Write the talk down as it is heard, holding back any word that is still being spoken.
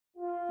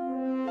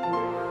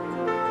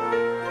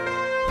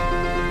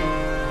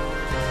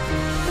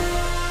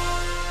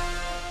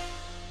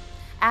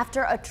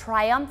After a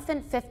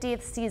triumphant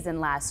 50th season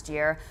last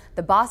year,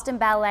 the Boston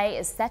Ballet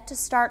is set to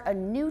start a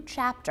new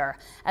chapter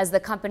as the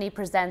company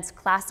presents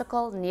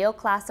classical,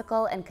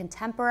 neoclassical, and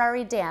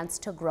contemporary dance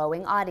to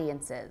growing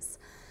audiences.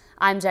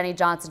 I'm Jenny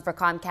Johnson for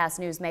Comcast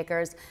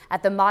Newsmakers.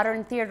 At the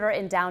Modern Theater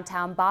in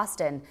downtown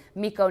Boston,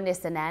 Mikko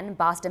Nissinen,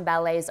 Boston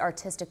Ballet's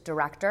artistic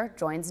director,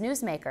 joins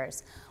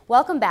Newsmakers.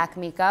 Welcome back,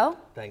 Mikko.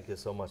 Thank you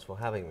so much for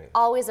having me.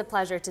 Always a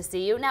pleasure to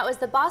see you. Now, as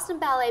the Boston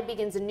Ballet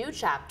begins a new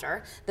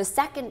chapter, the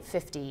second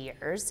 50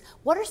 years,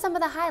 what are some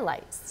of the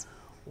highlights?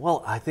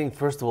 Well, I think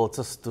first of all,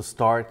 just to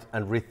start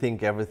and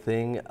rethink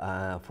everything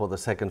for the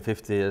second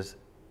 50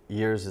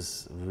 years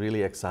is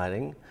really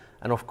exciting.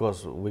 And of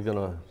course, we're going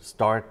to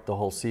start the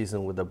whole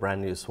season with a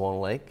brand new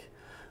Swan Lake.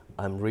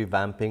 I'm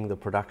revamping the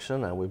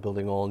production and we're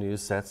building all new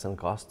sets and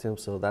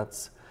costumes. So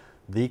that's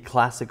the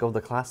classic of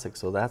the classics.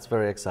 So that's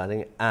very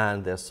exciting.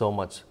 And there's so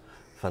much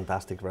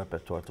fantastic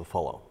repertoire to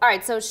follow. All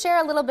right, so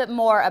share a little bit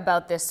more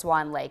about this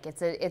Swan Lake.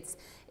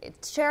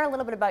 Share a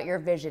little bit about your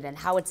vision and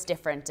how it's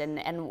different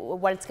and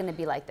what it's going to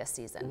be like this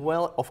season.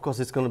 Well, of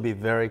course, it's going to be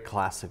very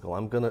classical.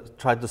 I'm going to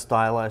try to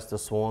stylize the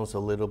swans a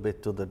little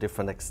bit to the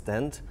different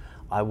extent.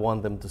 I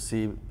want them to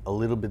see a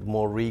little bit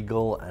more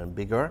regal and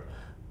bigger.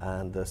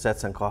 And the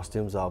sets and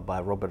costumes are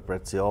by Robert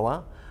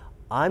Preziola.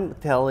 I'm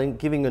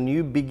giving a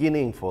new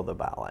beginning for the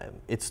ballet.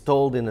 It's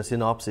told in a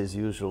synopsis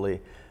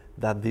usually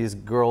that these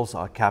girls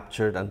are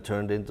captured and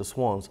turned into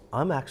swans.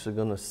 I'm actually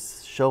going to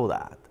show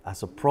that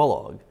as a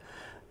prologue.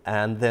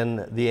 And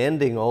then the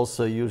ending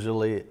also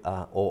usually,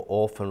 or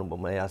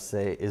often, may I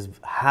say, is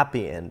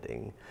happy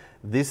ending.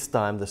 This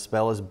time the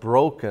spell is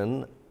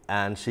broken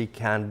and she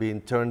can be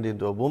turned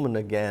into a woman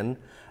again,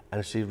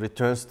 and she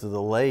returns to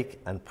the lake,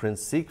 and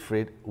Prince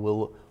Siegfried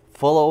will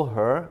follow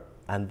her,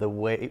 and the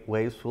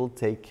waves will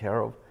take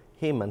care of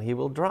him, and he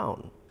will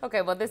drown.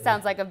 Okay, well, this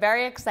sounds like a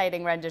very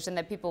exciting rendition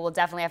that people will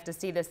definitely have to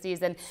see this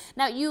season.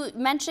 Now, you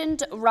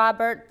mentioned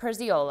Robert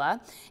Preziola,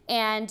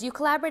 and you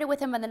collaborated with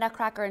him on the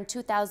Nutcracker in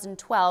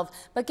 2012,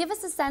 but give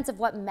us a sense of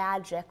what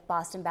magic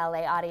Boston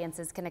Ballet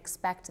audiences can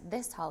expect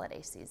this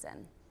holiday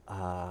season.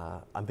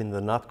 I mean,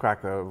 the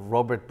Nutcracker,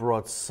 Robert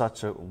brought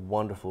such a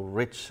wonderful,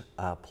 rich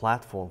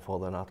platform for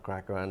the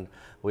Nutcracker, and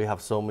we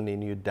have so many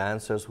new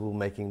dancers who are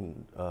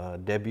making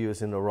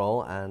debuts in a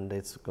row, and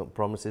it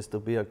promises to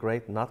be a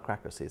great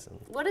Nutcracker season.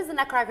 What is the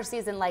Nutcracker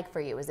season like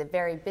for you? Is it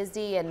very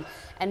busy and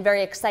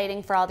very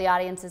exciting for all the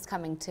audiences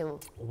coming to?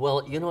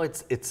 Well, you know,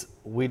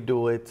 we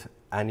do it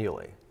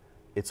annually.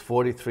 It's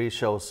 43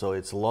 shows, so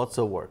it's lots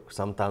of work.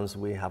 Sometimes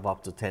we have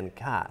up to 10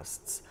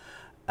 casts.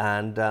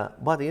 And,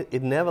 but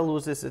it never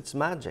loses its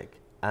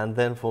magic. And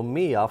then for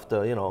me,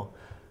 after, you know,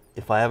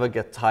 if I ever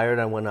get tired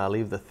and when I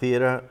leave the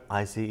theater,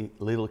 I see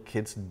little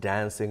kids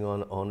dancing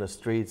on the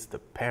streets, the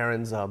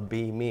parents are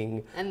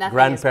beaming, and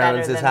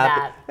grandparents is happy.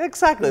 That.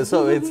 Exactly,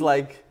 so it's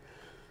like,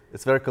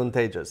 it's very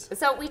contagious.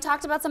 So we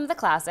talked about some of the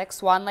classics,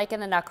 Swan Lake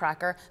and the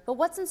Nutcracker, but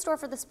what's in store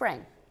for the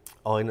spring?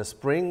 Oh, in the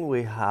spring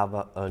we have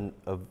a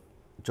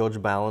George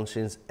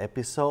Balanchine's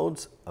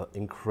episodes,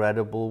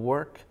 incredible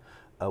work.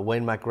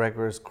 Wayne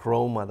McGregor's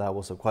Chroma, that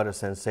was quite a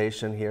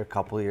sensation here a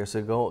couple of years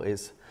ago,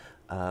 is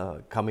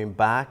coming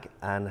back,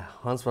 and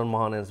Hans van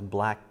Maanen's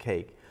Black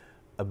Cake,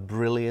 a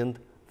brilliant,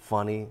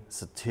 funny,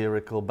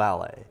 satirical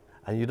ballet.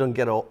 And you don't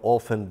get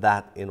often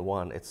that in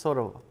one. It's sort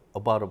of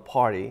about a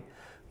party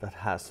that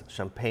has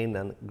champagne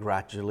and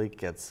gradually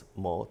gets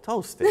more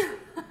toasty.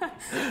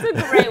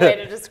 It's a great way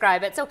to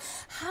describe it. So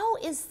how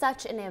is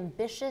such an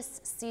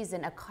ambitious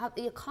season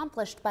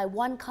accomplished by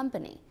one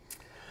company?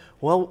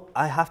 Well,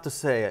 I have to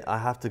say, I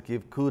have to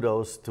give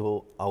kudos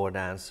to our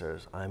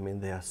dancers. I mean,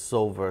 they are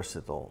so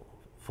versatile.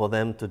 For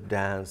them to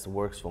dance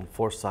works from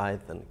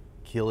Forsyth and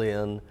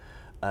Killian,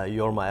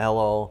 Jorma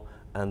Elo,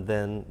 and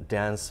then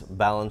dance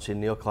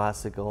Balanchine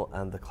neoclassical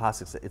and the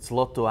classics. It's a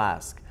lot to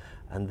ask,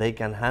 and they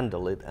can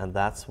handle it, and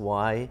that's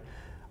why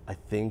I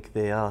think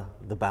they are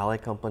the ballet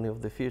company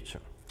of the future.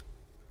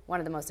 One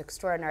of the most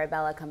extraordinary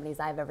ballet companies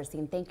I've ever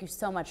seen. Thank you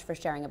so much for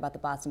sharing about the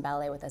Boston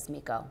Ballet with us,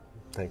 Mikko.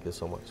 Thank you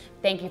so much.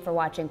 Thank you for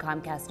watching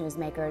Comcast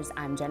Newsmakers.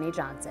 I'm Jenny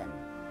Johnson.